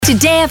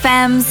Today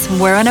FM's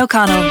Warren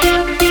O'Connell.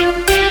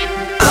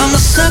 I'm a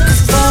sucker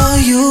for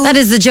you. That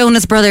is the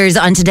Jonas Brothers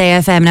on Today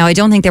FM. Now, I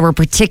don't think they were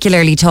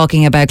particularly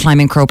talking about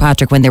climbing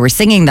Croagh when they were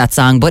singing that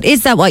song, but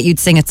is that what you'd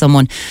sing at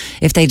someone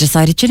if they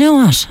decided, you know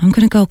what, I'm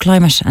going to go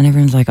climb it? And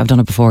everyone's like, I've done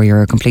it before,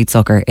 you're a complete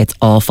sucker, it's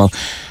awful.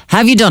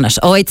 Have you done it?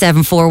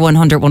 0874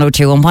 100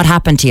 102, and what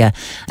happened to you?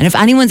 And if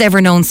anyone's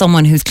ever known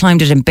someone who's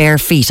climbed it in bare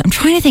feet, I'm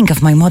trying to think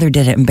if my mother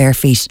did it in bare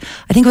feet.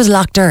 I think it was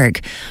Loch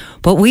Derg.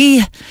 But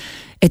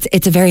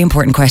it's a very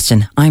important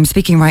question. I'm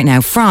speaking right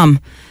now from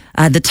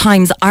the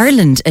Times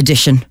Ireland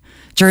edition.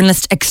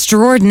 Journalist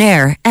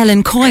extraordinaire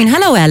Ellen Coyne.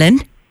 Hello,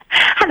 Ellen.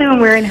 Hello,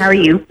 Warren. How are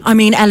you? I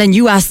mean, Ellen,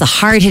 you ask the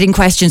hard-hitting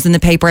questions in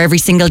the paper every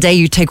single day.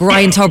 You take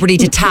Ryan Tubridy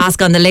to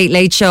task on the Late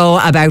Late Show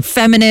about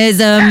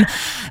feminism.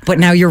 But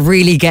now you're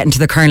really getting to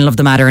the kernel of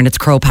the matter, and it's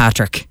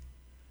Croagh.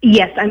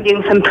 Yes, I'm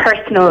doing some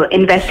personal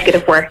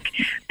investigative work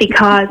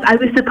because I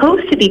was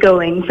supposed to be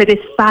going for this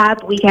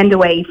fab weekend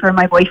away for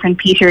my boyfriend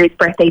Peter's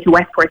birthday to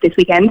Westport this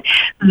weekend.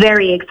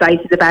 Very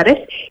excited about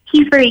it.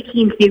 He's very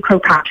keen to do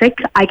Croagh.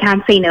 I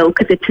can't say no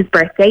because it's his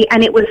birthday,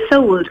 and it was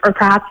sold, or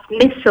perhaps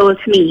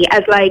missold to me,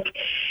 as like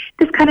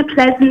this kind of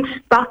pleasant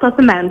bop up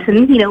a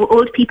mountain. You know,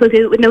 old people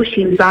do it with no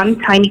shoes on,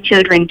 tiny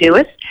children do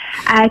it.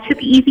 To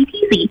be easy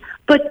peasy.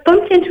 But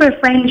bumped into a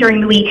friend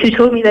during the week who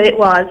told me that it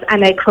was,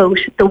 and I quote,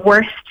 the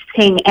worst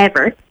thing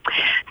ever.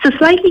 So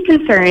slightly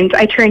concerned,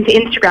 I turned to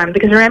Instagram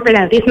because remember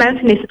now, this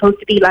mountain is supposed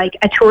to be like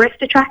a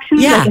tourist attraction,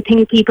 like a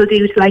thing people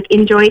do to like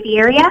enjoy the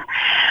area.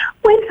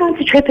 Went on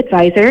to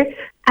TripAdvisor,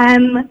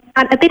 and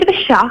a bit of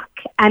a shock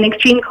and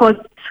extreme cause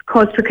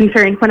for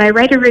concern when I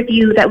read a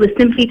review that was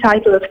simply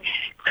titled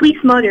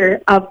Sweet Mother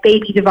of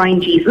Baby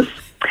Divine Jesus,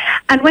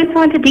 and went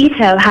on to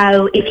detail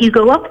how if you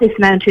go up this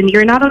mountain,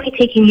 you're not only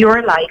taking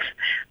your life,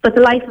 but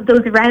the life of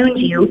those around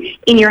you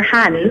in your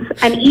hands.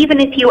 And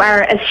even if you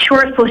are as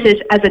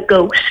sure-footed as a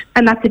goat,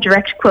 and that's a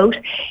direct quote,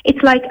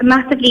 it's like a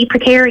massively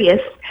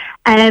precarious,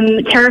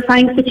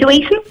 terrifying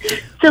situation.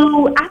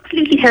 So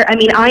absolutely I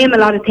mean, I am a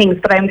lot of things,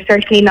 but I'm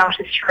certainly not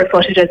as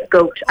sure-footed as a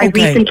goat. Okay. I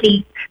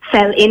recently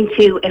fell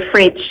into a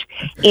fridge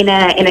in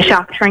a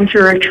shop trying to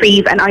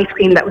retrieve an ice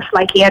cream that was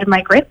slightly out of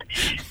my grip.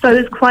 So I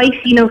was quite,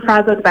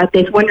 frazzled about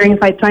this, wondering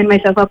if I'd sign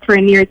myself up for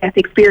a near-death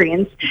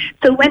experience.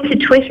 So went to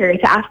Twitter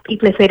to ask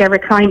people if they'd ever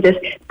climbed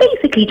it,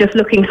 basically just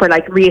looking for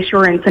like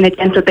reassurance and a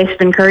gentle bit of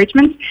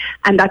encouragement.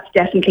 And that's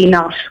definitely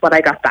not what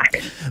I got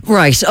back.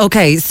 Right,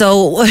 okay.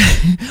 So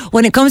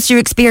when it comes to your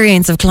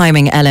experience of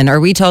climbing, Ellen, are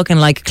we talking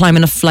like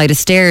climbing a flight of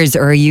stairs,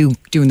 or are you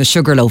doing the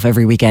Sugarloaf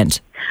every weekend?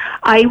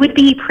 I would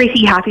be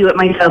pretty happy with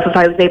myself if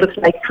I was able to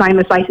like climb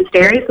a flight of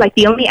stairs. Like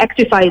the only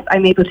exercise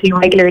I'm able to do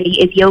regularly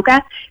is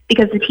yoga,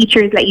 because the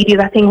teachers let you do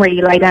that thing where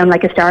you lie down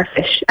like a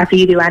starfish after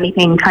you do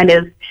anything kind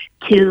of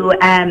too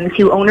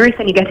onerous,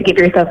 and you get to give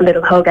yourself a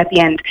little hug at the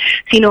end.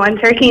 So, I'm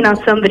certainly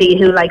not somebody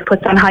who like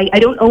puts on I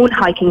don't own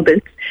hiking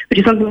boots, which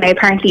is something I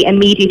apparently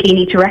immediately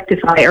need to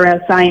rectify, or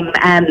else I'm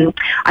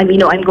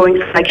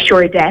going for like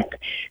sure death.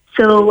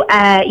 So,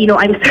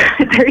 I'm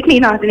certainly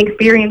not an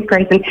experienced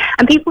person.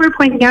 And people were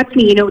pointing out to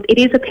me, it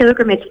is a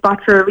pilgrimage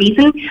spot for a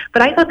reason.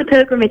 But I thought the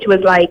pilgrimage was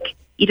like,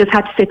 you just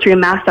had to sit through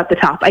mass at the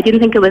top. I didn't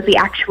think it was the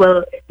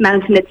actual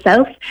mountain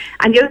itself.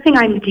 And the other thing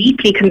I'm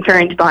deeply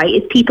concerned by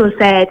is people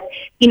said,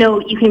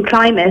 you can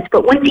climb it,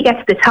 but once you get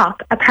to the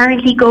top,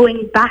 apparently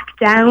going back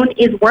down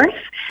is worse.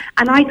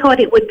 And I thought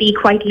it would be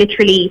quite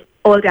literally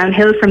all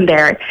downhill from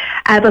there.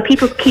 But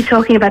people keep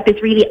talking about this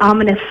really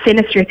ominous,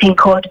 sinister thing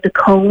called the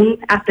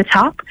cone at the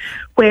top,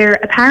 where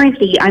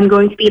apparently I'm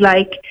going to be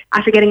like,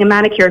 after getting a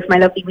manicure for my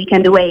lovely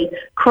weekend away,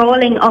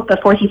 crawling up a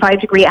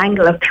 45-degree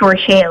angle of pure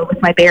shale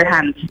with my bare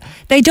hands.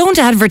 They don't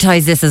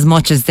advertise this as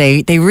much as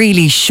they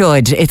really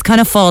should. It's kind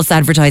of false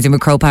advertising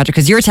with Croagh,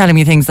 because you're telling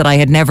me things that I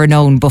had never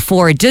known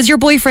before. Does your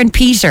boyfriend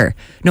Peter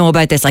know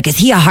about this? Like, is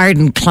he a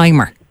hardened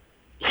climber?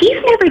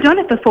 He's never done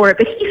it before,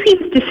 but he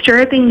seems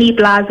disturbingly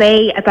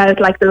blasé about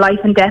like the life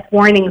and death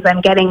warnings I'm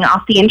getting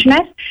off the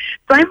internet.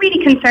 So I'm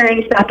really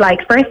concerned that,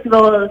 like, first of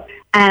all,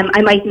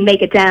 I might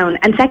make it down,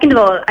 and second of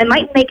all, I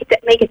might make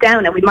it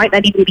down, and we might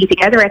not even be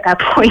together at that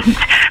point.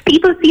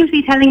 People seem to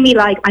be telling me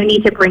like I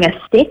need to bring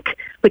a stick,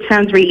 which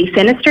sounds really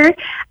sinister.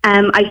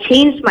 I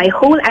changed my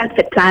whole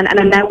outfit plan, and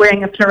I'm now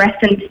wearing a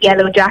fluorescent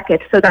yellow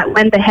jacket so that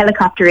when the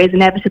helicopter is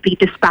inevitably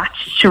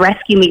dispatched to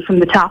rescue me from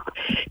the top,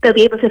 they'll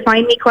be able to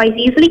find me quite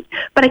easily.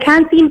 But I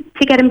can't seem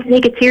to get him to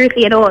take it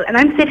seriously at all. And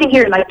I'm sitting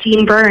here like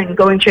Jean Byrne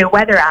going through a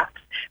weather app,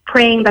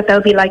 praying that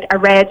there's be like a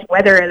red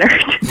weather alert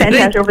sent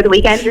out over the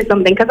weekend or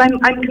something, because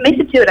I'm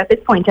committed to it at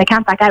this point. I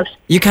can't back out.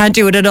 You can't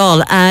do it at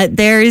all.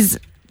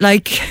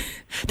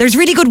 There's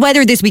really good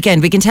weather this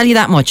weekend, we can tell you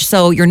that much.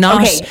 So you're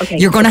not,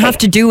 you're going to have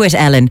to do it,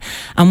 Ellen.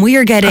 And we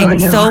are getting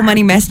so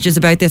many messages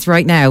about this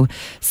right now.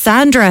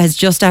 Sandra has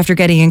just after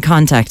getting in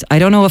contact. I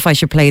don't know if I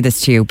should play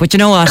this to you, but you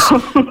know what?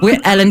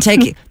 Ellen,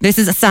 this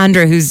is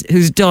Sandra who's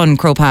done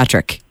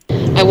Croagh.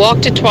 I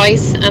walked it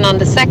twice, and on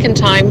the second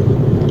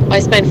time I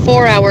spent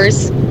 4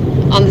 hours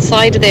on the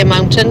side of the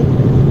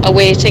mountain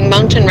awaiting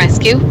mountain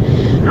rescue,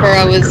 where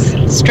I was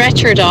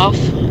stretchered off,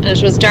 and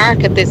it was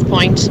dark at this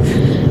point.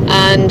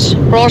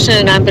 and brought in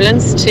an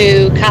ambulance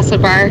to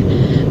Castlebar,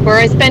 where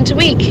I spent a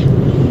week.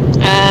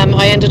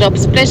 I ended up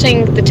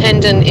splitting the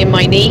tendon in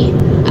my knee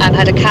and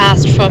had a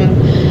cast from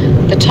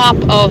the top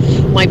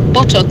of my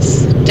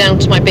buttocks down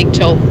to my big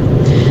toe.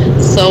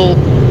 So,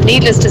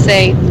 needless to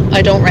say,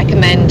 I don't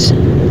recommend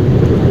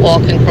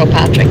walking Croagh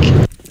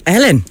Patrick.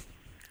 Ellen,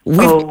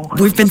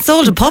 we've been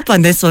sold a pup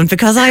on this one,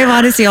 because I have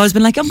honestly always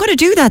been like, I'm going to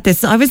do that.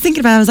 I was thinking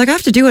about it. I was like, I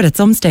have to do it at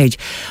some stage.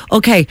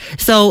 Okay,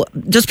 so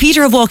does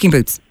Peter have walking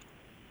boots?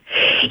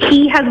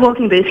 He has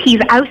walking boots.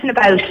 He's out and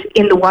about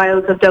in the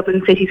wilds of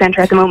Dublin city centre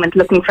at the moment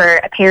looking for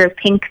a pair of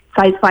pink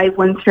size 5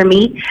 ones for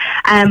me.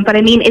 But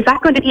I mean, is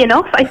that going to be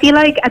enough? I feel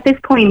like at this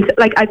point,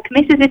 like, I've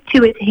committed it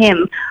to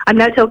him. I'm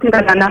now talking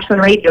about it on national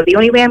radio. The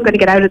only way I'm going to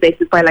get out of this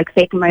is by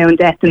faking my own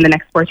death in the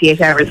next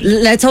 48 hours.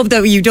 Let's hope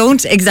that you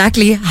don't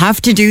exactly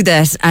have to do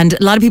that. And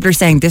a lot of people are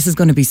saying this is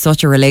going to be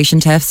such a relation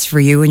test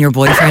for you and your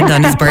boyfriend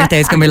on his birthday.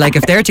 It's going to be like,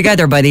 if they're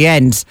together by the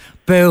end,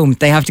 boom,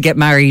 they have to get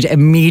married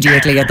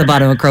immediately at the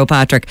bottom of Croagh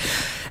Patrick.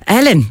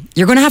 Ellen,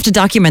 you're going to have to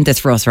document this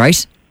for us,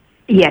 right?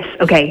 Yes,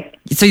 okay.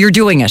 So you're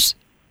doing it?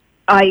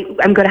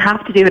 I'm going to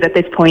have to do it at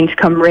this point,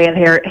 come rail,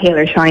 hail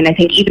or shine. I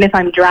think even if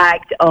I'm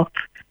dragged up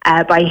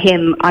by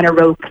him on a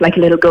rope like a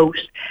little goat,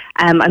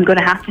 I'm going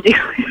to have to do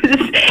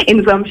it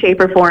in some shape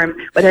or form.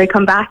 Whether I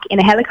come back in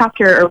a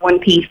helicopter or one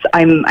piece,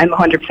 I'm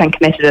 100%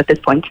 committed at this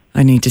point.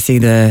 I need to see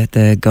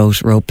the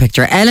goat rope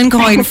picture. Ellen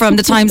Coyne from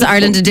the Times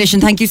Ireland edition.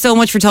 Thank you so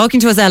much for talking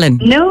to us, Ellen.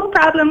 No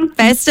problem.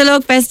 Best of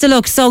luck, best of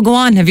luck. So go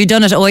on, have you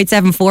done it?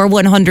 0874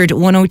 100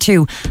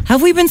 102.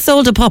 Have we been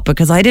sold a pup?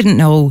 Because I didn't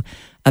know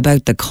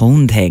about the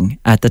cone thing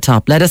at the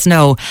top. Let us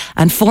know.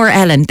 And for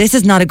Ellen, this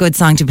is not a good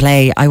song to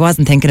play. I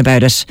wasn't thinking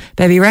about it.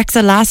 Baby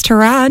Rexha, Last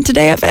Hurrah on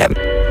Today FM.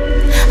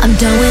 I'm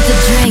done with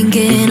the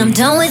drinking, I'm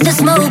done with the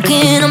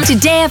smoking.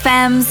 Today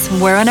FM's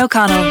We're on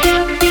O'Connell.